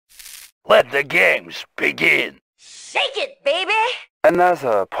Let the games begin. Shake it, baby!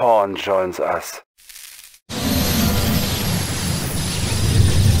 Another pawn joins us.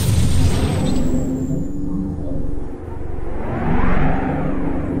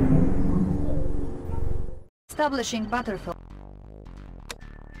 Establishing battlefield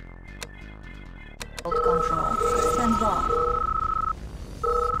control. Stand by.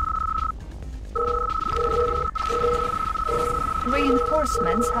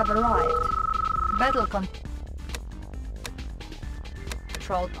 Reinforcements have arrived. Battle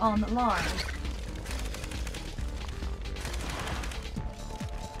control online.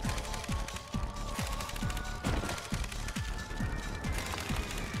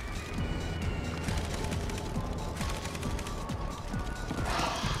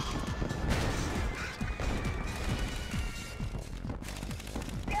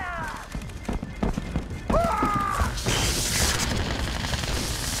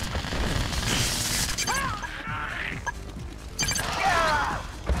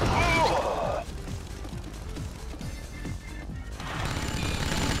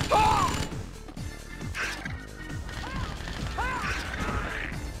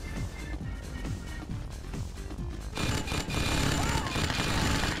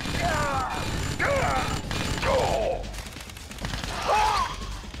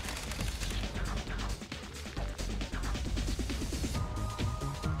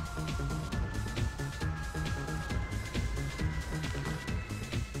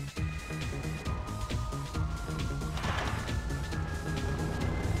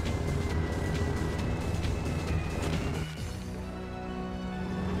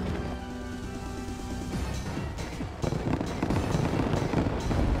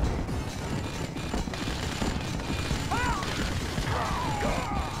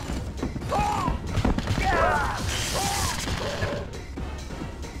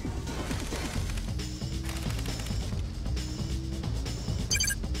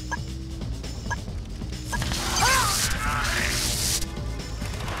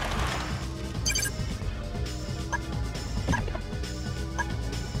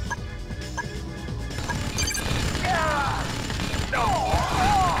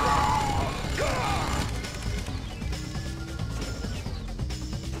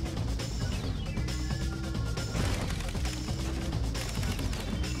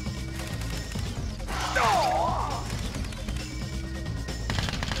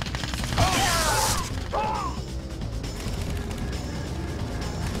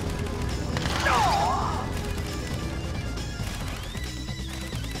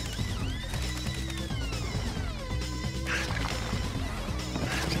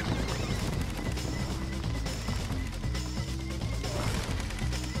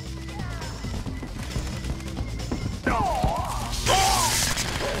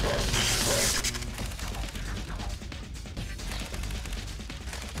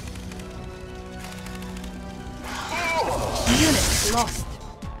 Unit lost.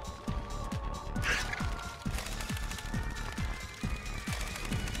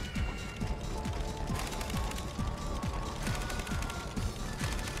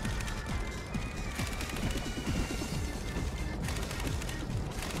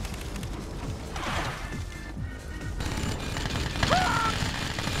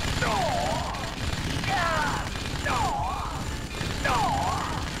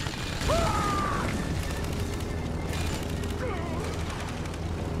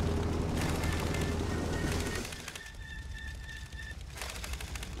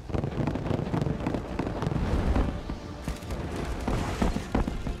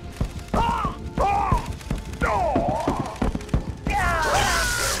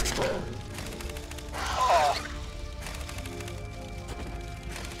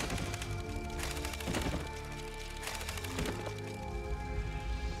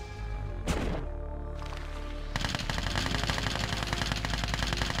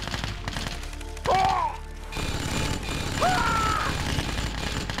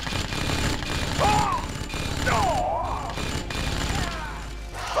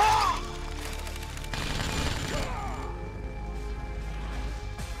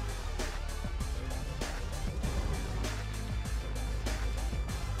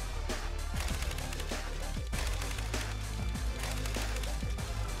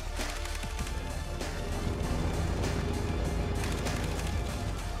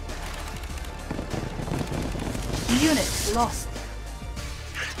 Unit lost.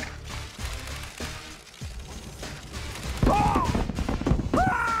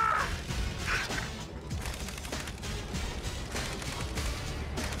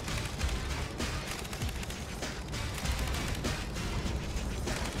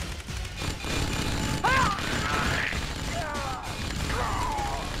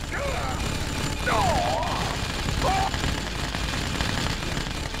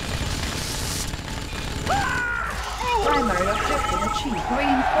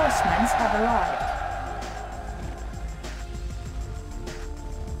 Civilians have arrived.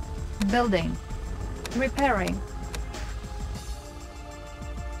 Building. Repairing.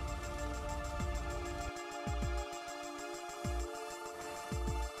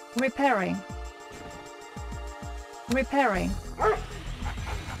 Repairing. Repairing.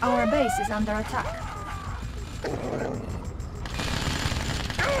 Our base is under attack.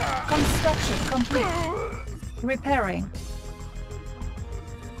 Construction complete. Repairing.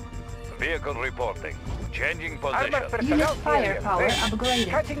 Vehicle reporting. Changing position. Unit firepower upgraded.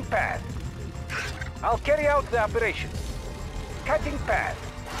 Cutting path. I'll carry out the operation. Cutting path.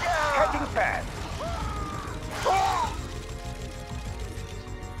 Cutting path.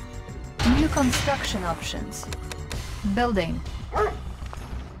 New construction options. Building.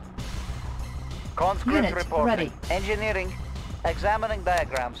 Conscript Unit reporting. ready. Engineering. Examining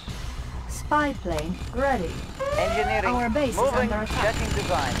diagrams. Spy plane ready. Engineering. Our base is Moving. under attack. Checking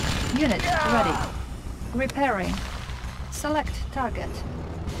design. Unit ready. Repairing. Select target.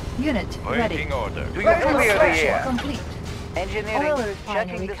 Unit ready. Waiting order. Do you clear the Construction air? complete. Engineering. Oil Checking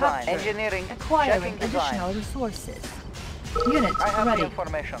refinery design. captured. Engineering. Acquiring Checking design. additional resources. Unit I have the ready.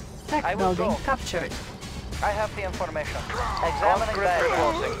 information. Tech I will building go. captured. I have the information. Examining Conscript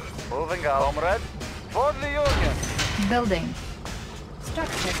diagrams. reporting. Moving out. Comrade, for the Union. Building.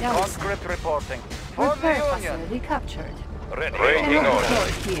 Structure garrison. Conscript reporting. For the Repair Union. facility captured. Ready. Cannot Waiting order.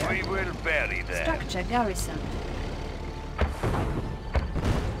 deploy here. We will bury them. Structure garrison.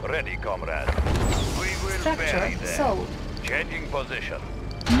 Ready, comrade. We will Structure bury them. sold. Changing position.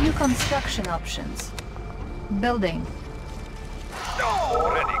 New construction options. Building.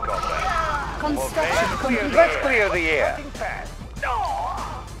 Ready, comrade. Construction complete. Let's clear the air. Cutting path.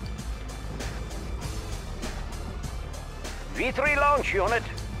 V3 launch unit.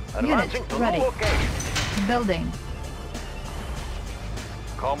 Advancing to ready. new location. Building.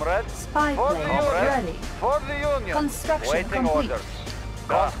 Comrade, Spy For the plane Union. ready. for the Union. Construction Waiting complete. orders.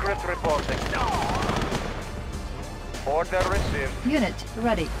 Conscript reporting. Order received. Unit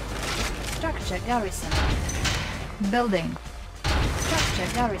ready. Structure garrison. Building.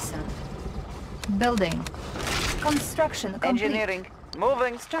 Structure garrison. Building. Construction complete. Engineering.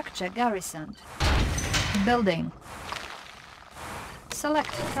 Moving. Structure garrisoned. Building.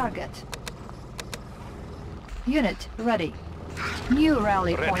 Select target. Unit ready. New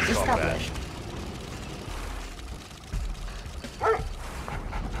rally Ready, point comrade. established.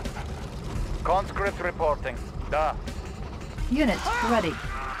 Conscript reporting. Da. Unit ready.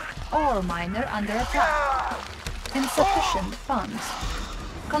 Ore miner under attack. Insufficient funds.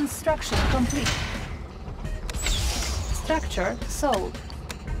 Construction complete. Structure sold.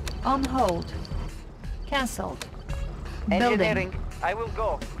 On hold. Cancelled. Building. Engineering. I will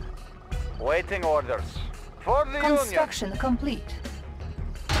go. Waiting orders. For the Union. Construction complete.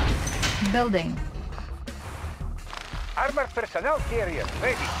 Building. Armored personnel carrier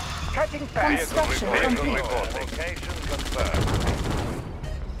ready. Cutting path. Construction Vehicle complete. reporting. Location confirmed.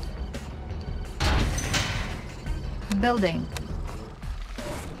 Building.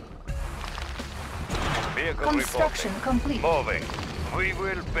 Vehicle Construction reporting. complete. Moving. We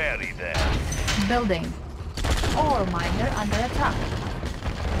will bury them. Building. Ore miner under attack.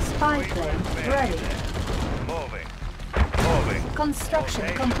 Spy We plane will bury ready. them. Moving. Moving. Construction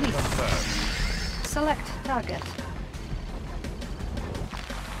Location complete. confirmed. Select target.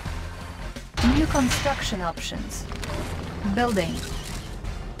 New construction options. Building.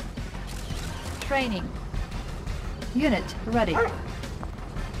 Training. Unit ready.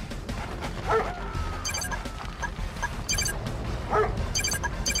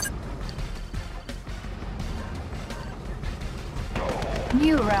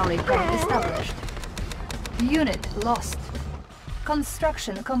 New rally point established. Unit lost.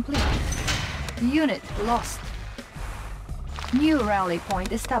 Construction complete. Unit lost. New rally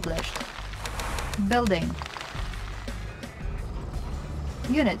point established. Building.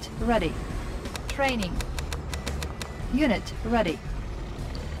 Unit ready. Training. Unit ready.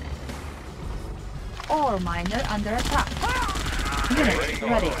 Ore miner under attack. Unit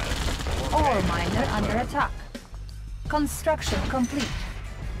ready. Ore miner under attack. Construction complete.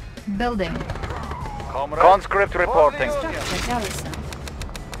 Building. Comrade, Conscript reporting. For the Union. Structure garrison.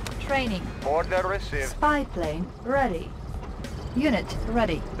 Training. Order received. Spy plane ready. Unit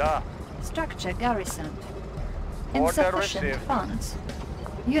ready. Da. Structure garrison. Order Insufficient received. funds.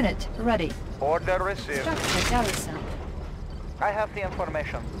 Unit ready. Order received. Structure garrison. I have the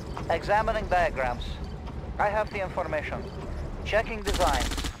information. Examining diagrams. I have the information. Checking design.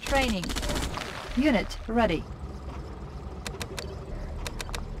 Training. Unit ready.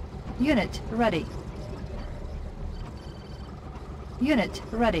 Unit ready. Unit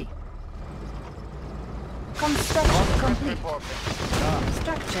ready. Construction complete. Reporting.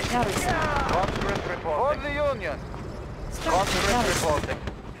 Structure garrison. Conscript reporting. For the Union. Structure Conscript garrison. reporting.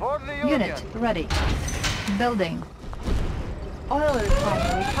 For the Union. Unit ready. Building. Oil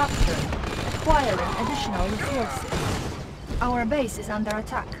refinery captured. Acquiring additional resources. Our base is under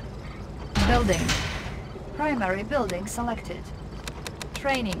attack. Building. Primary building selected.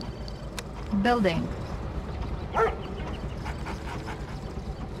 Training. Building.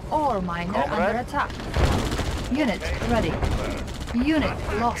 Ore miner under attack. Unit ready. Unit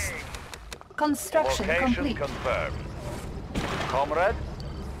lost. Construction Location complete. confirmed. Comrade,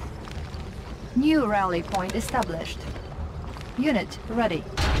 New rally point established. Unit ready.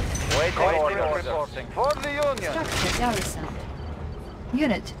 Waiting order. Reporting. For the Union. Structure garrison.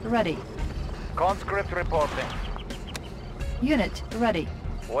 Unit ready. Conscript reporting. Unit ready.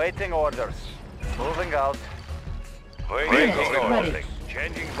 Waiting orders. Moving out. waiting Unit for ready. orders.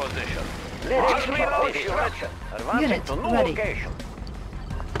 Changing position. Let's reload destruction. Advancing Unit to new ready. location.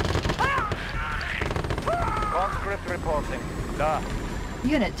 Conscript reporting.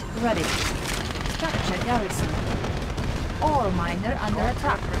 Unit ready. Structure garrison. Ore miner under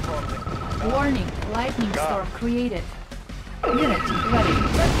attack. Reporting. Warning, lightning storm created. Unit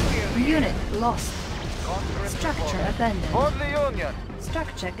ready. Unit lost. Conscript Structure reporting. abandoned. For the Union.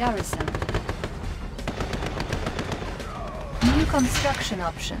 Structure garrison. New construction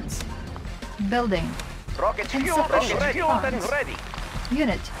options. Building. Rockets fueled Insufficient and fueled and funds. ready.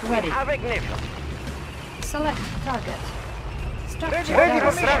 Unit ready. Have ignition. Select target. Structure Ready for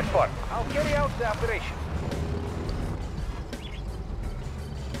garrison. transport. I'll carry out the operation.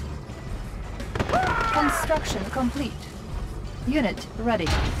 Construction complete. Unit ready.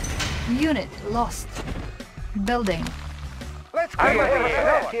 Unit lost. Building. Let's clear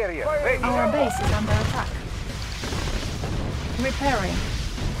the area. Our base is under attack. Repairing.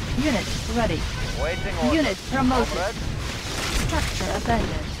 Unit ready. Waiting orders. Unit promoted. Comrade. Structure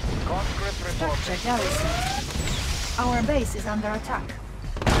abandoned. Conscript reporting. Structure garrison. Our base is under attack.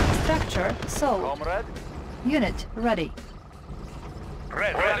 Structure sold. Comrade. Unit ready.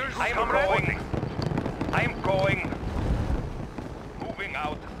 Red, I'm going. Moving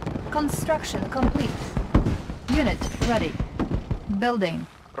out. Construction complete. Unit ready. Building.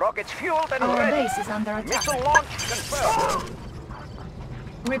 Rockets fueled and Our ready. base is under attack. Missile launch confirmed.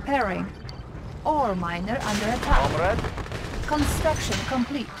 Repairing. Ore miner under attack. Comrade. Construction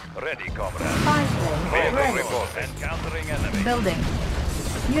complete. Ready, comrade. 5 lane Vehicle ready. report. Encountering enemy. Building.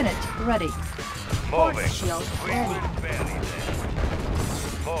 Unit ready. Force Moving. shield We ready. will bury them.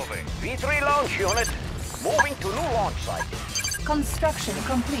 Moving. V3 launch unit. Moving to new launch site. Construction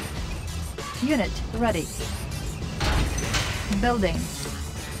complete. Unit ready. Building.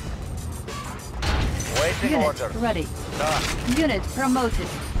 Waiting Unit orders. ready. Unit promoted.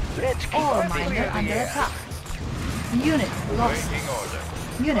 Let's keep Ore our miner fingers in under the air. attack. Unit lost. Waiting order.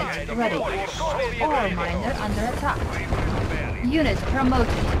 Unit ready. Ore miner under attack. We will bury. Unit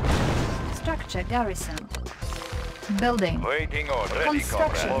promoted. Structure garrison. Building. Waiting order. Ready,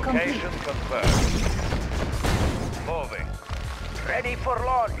 Construction comrade. complete. Location confirmed. Moving. Ready for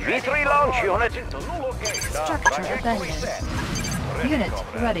launch. V3 launch unit. To new location. Structure Rocket abandoned. reset. Ready, Unit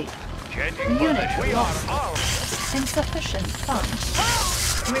comrade. ready. Changing Unit position. lost. Insufficient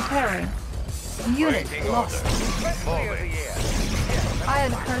funds. Repairing. Unit Waiting lost. order. Moving.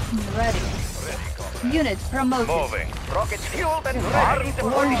 Iron curtain ready. Unit promoted. Moving. Rockets fueled and ready.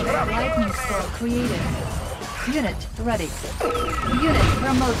 Warning, lightning storm created. Unit ready. Unit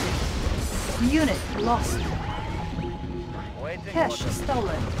promoted. Unit lost. Waiting Cash orders.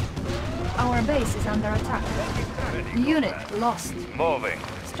 stolen. Our base is under attack. Unit lost. Moving.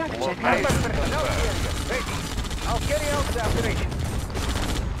 Structure garrison. I'll carry out the operation.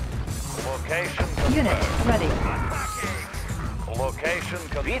 Location Unit confirmed. ready. Location V3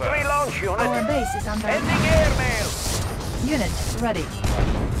 confirmed. launch unit. Our base is under Ending attack. airmail. Unit ready.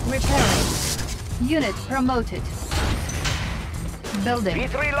 Repairing. Unit promoted. Building.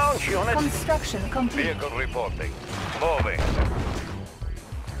 V3 launch unit. Construction complete. Vehicle reporting. Moving.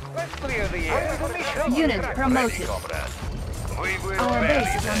 Let's clear the air. Unit Ready, promoted. comrade. We will Our bury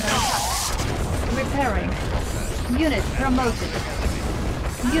base is them. under attack. Repairing. Unit promoted.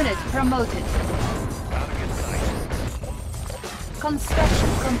 Unit promoted. Construction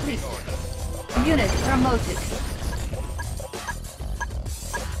complete. Unit promoted.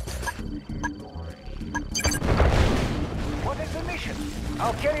 What is the mission?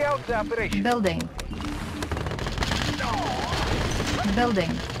 I'll carry out the operation. Building.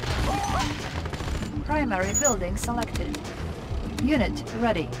 Building. Primary building selected. Unit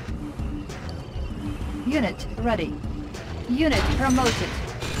ready. Unit ready. Unit promoted.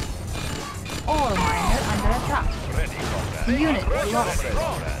 All miner under attack. Ready, comrade. Unit lost.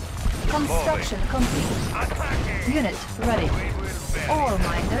 Comrade. Construction complete. Attacking. Unit ready. We will bury All them.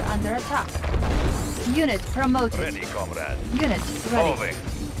 miner under attack. Unit promoted. Ready, comrade. Unit ready. Moving.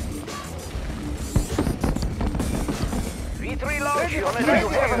 V3 launch. Unit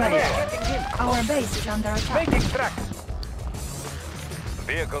ready. Our base is under attack. Making track.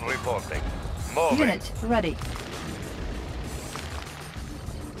 Vehicle reporting. Moving. Unit ready.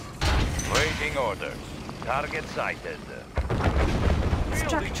 Waiting orders. Target sighted.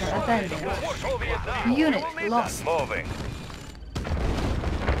 Structure abandoned. Unit lost. Moving.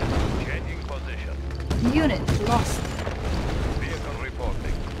 Changing position. Unit lost. Vehicle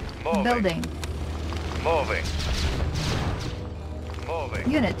reporting. Moving. Building. Moving.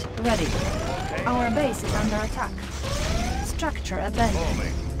 Moving. Unit ready. Our base is under attack. Structure abandoned.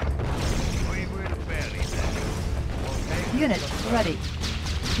 Moving. We will bury them. Okay. Unit ready.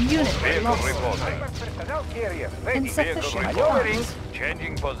 Unit Vehicle lost. reporting. Personnel carrier. Ready. Insufficient Vehicle reporting. funds.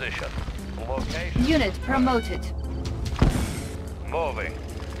 Changing position. Location. Unit promoted. Moving.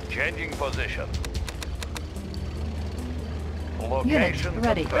 Changing position. Unit Location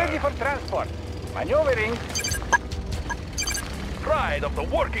ready. confirmed. Ready for transport. Maneuvering. Pride of the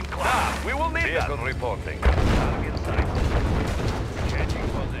working class. We will need Vehicle reporting. Target sight. Changing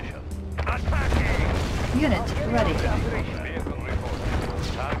position. Attacking. Unit ready. Vehicle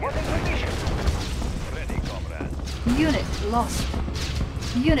reporting. Target What is the mission? ready, comrade. Unit lost.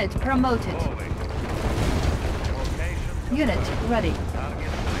 Unit promoted. Moving. Location. Unit ready.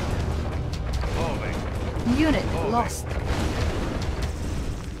 Target sight. Moving. Unit lost.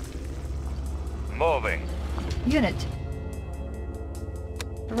 Moving. Unit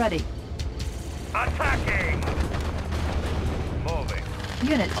ready. Attacking. Moving.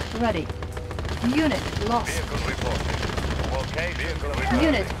 Unit ready. Unit lost. Vehicle reporting. Location. Vehicle reporting.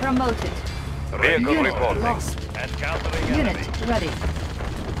 Unit promoted. Vehicle Unit reporting. lost. Encountering Unit enemy. ready.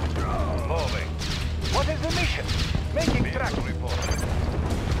 Moving. What is the mission? Making track. Vehicle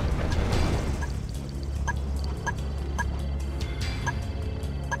reporting.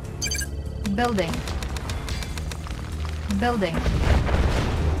 Building. Building.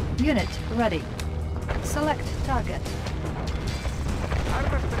 Unit ready. Select target.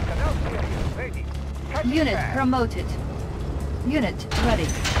 Armored personnel carrier. Ready. Cutting Unit path. promoted. Unit ready.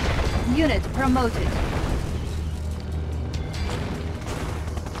 Unit promoted.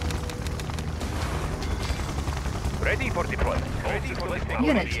 Ready for deployment. Ready for lifting.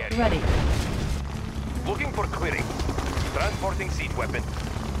 Unit ready. Looking for clearing. Transporting siege weapon.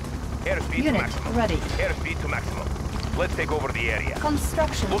 Airspeed to Unit maximum. ready. Airspeed to maximum. Let's take over the area.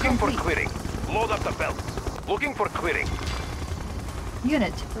 Construction Looking for complete. clearing. Load up the belts. Looking for clearing.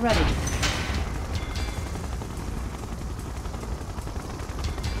 Unit ready.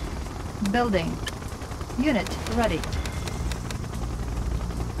 Building. Unit ready.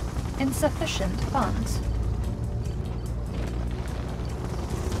 Insufficient funds.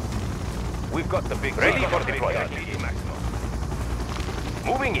 We've got the big ready for deployment. Airspeed to maximum.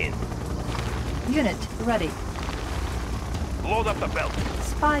 Moving in. Unit ready. Load up the belt.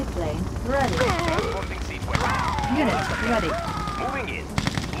 Spy plane ready. Transporting siege weapon. Unit ready. Moving in.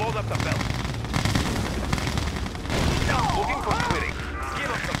 Load up the belt. Looking for clearing.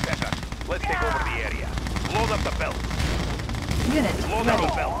 Give us some pepper. Let's take over the area. Load up the belt. Unit Load up ready.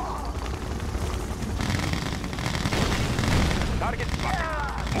 the belt. Target spotted.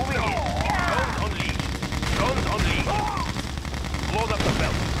 Moving in. Guns unleashed. Guns unleashed. Load up the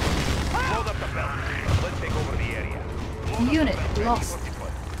belt. Load up the belt. Let's take over the area. Load up Unit the belt. Ready lost. for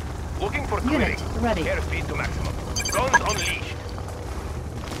deployment. Looking for Unit clearing. ready. Airspeed to maximum. Guns unleashed.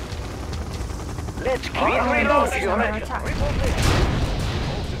 Let's Our clear base is under unit. attack.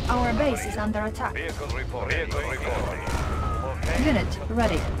 Our base is under attack. Vehicle report. Vehicle report. Okay. Unit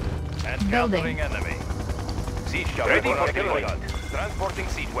ready. And Building. countering enemy. Siege job ready for deployment. Transporting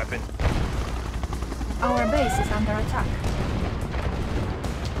siege weapon. Our base is under attack.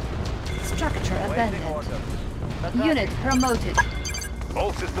 Structure abandoned. Unit promoted.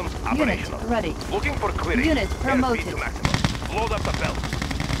 All systems Unit operational. ready. Looking for clearing. Unit promoted. Airspeed to maximum. Load up the belt.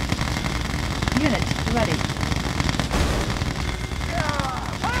 Unit ready.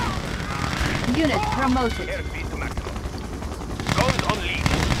 Unit promoted. Airspeed to maximum. Guns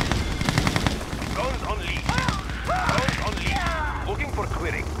unleashed. Guns unleashed. Guns unleashed. Looking for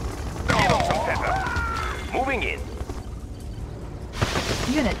clearing. Give them some pepper. Moving in.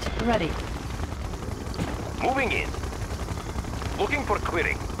 Unit ready. Moving in. Looking for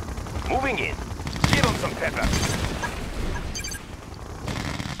clearing. Moving in. Give them some pepper.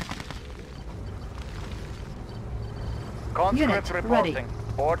 Conscript Unit reporting. ready.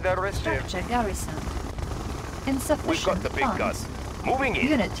 Order received. Structure garrison. Insufficient We've got the big funds. guns. Moving in.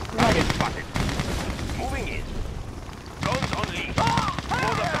 Unit ready. Target spotted. Moving in. Guns unleashed.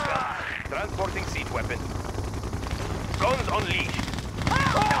 Load up the belt. Transporting siege weapon. Guns unleashed.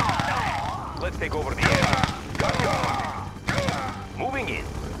 Let's take over the area. Moving in.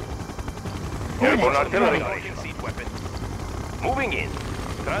 Airborne artillery. Transporting siege weapon. Moving in.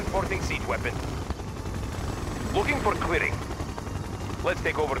 Transporting siege weapon. Looking for clearing. Let's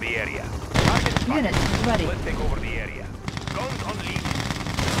take over the area. Target spotted. Unit ready. Let's take over the area. Guns unleashed.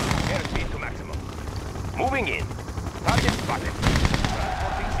 Airspeed to maximum. Moving in. Target spotted.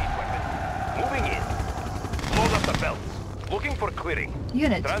 Transporting siege weapon. Moving in. Load up the belts. Looking for clearing.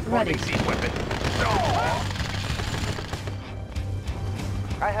 Unit Transporting ready. siege weapon.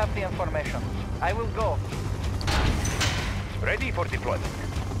 I have the information. I will go. Ready for deployment.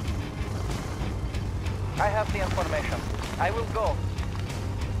 I have the information. I will go.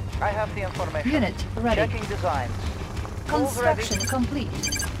 I have the information. Unit ready. Checking designs. Tools ready. Construction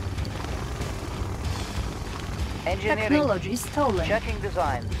complete. Engineering. Technology stolen. Checking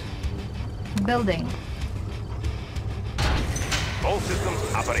designs. Building. All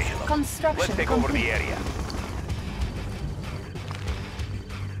systems operational. Construction Let's take complete. over the area.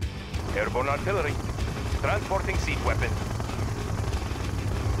 Airborne artillery. Transporting siege weapon.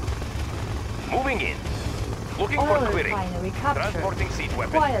 Moving in. Looking Oil for clearing. refinery captured. Transporting siege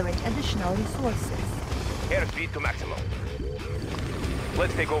weapon. Acquiring additional resources. Airspeed to maximum.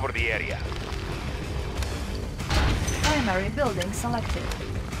 Let's take over the area. Primary building selected.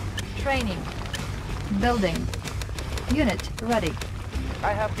 Training. Building. Unit ready.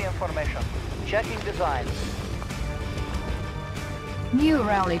 I have the information. Checking designs. New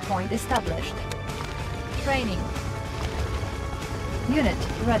rally point established. Training. Unit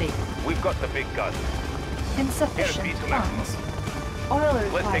ready. We've got the big gun. Insufficient Airspeed to maximum. funds.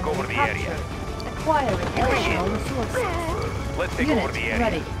 Oil Let's take over refinery the area. captured. Acquiring additional resources. Let's take Unit over the area.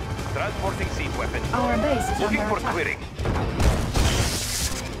 ready. Transporting siege weapon. Our base is Looking under for attack. clearing.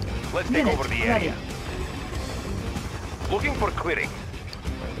 Let's take Unit over the ready. area. Looking for clearing.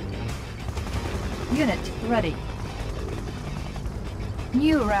 Unit ready.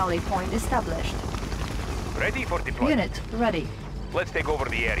 New rally point established. Ready for deployment. Unit ready. Let's take over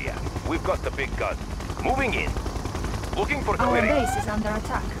the area. We've got the big gun. Moving in. Looking for Our clearing. base is under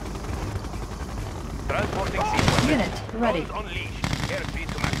attack. Transporting siege weapon. Unit ready. Guns unleashed. Airspeed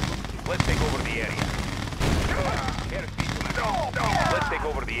to maximum. Let's take over the area. Airspeed to maximum. Let's take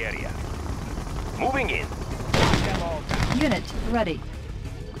over the area. Moving in. Unit ready.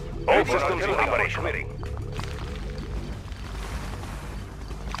 All systems operational.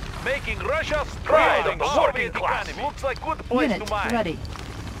 Making Russia stride on the working Soviet class. economy. Looks like good place Unit to mine. ready.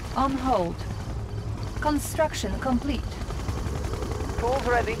 On hold. Construction complete. Tools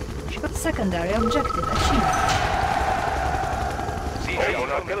ready. Secondary objective achieved. Siege on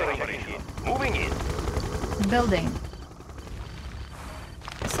artillery. Moving in. Building.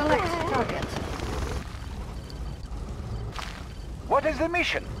 Select target. What is the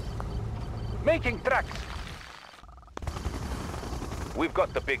mission? Making tracks. We've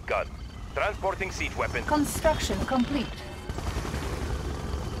got the big gun. Transporting siege weapon. Construction complete.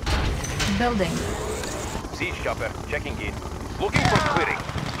 Building. Siege chopper. Checking in. Looking for clearing.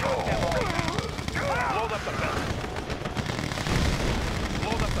 Load up the belt.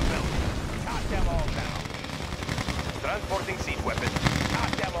 Load up the belt. Knock them all down. Transporting siege weapon.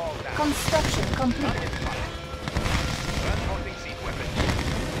 Knock them all down. Construction complete. Transporting siege weapon.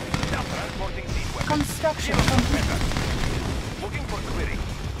 Transporting siege weapon. Construction complete. Looking for clearing.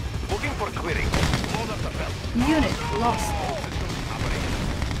 Looking for clearing. Load up the belt. Unit lost. All systems operational.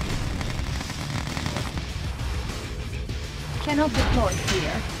 Cannot deploy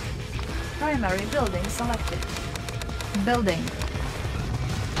here. Primary building selected. Building.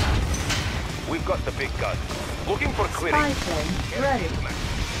 We've got the big gun. Looking for Spy clearing. plane ready.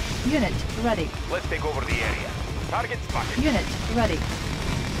 Unit ready. Let's take over the area. Target spotted. Unit ready.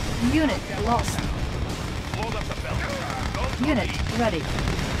 Unit lost. Load up the belt. Guns Unit unleashed. ready.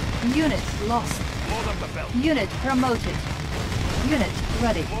 Unit lost. Load up the belt. Unit promoted. Unit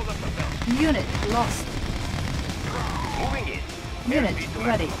ready. Load up the belt. Unit lost. Moving in. Unit Airspeed to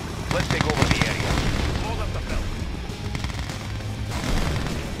ready. maximum. Let's take over the area. Load up the belt.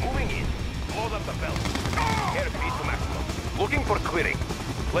 Moving in. Load up the belt. Airspeed to maximum. Looking for clearing.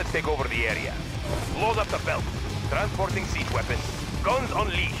 Let's take over the area. Load up the belt. Transporting siege weapon. Guns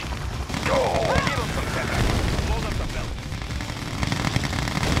unleashed. Give them some setback. Load up the belt.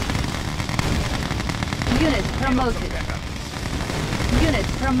 Unit promoted. Unit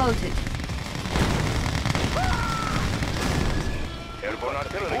promoted. Airborne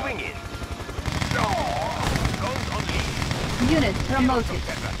artillery. Moving in. Guns unleashed. Unit promoted.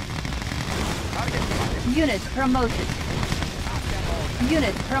 Target spotted. Unit promoted.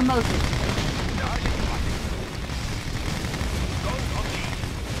 Unit promoted. Target spotted. Guns unleashed.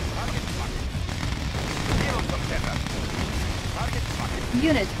 Target spotted. Zero subterra. Target spotted.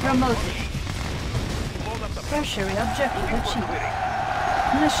 Unit promoted. Load up the belt. Tertiary objective achieved. Clearing.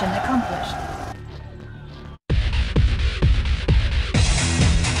 Mission accomplished.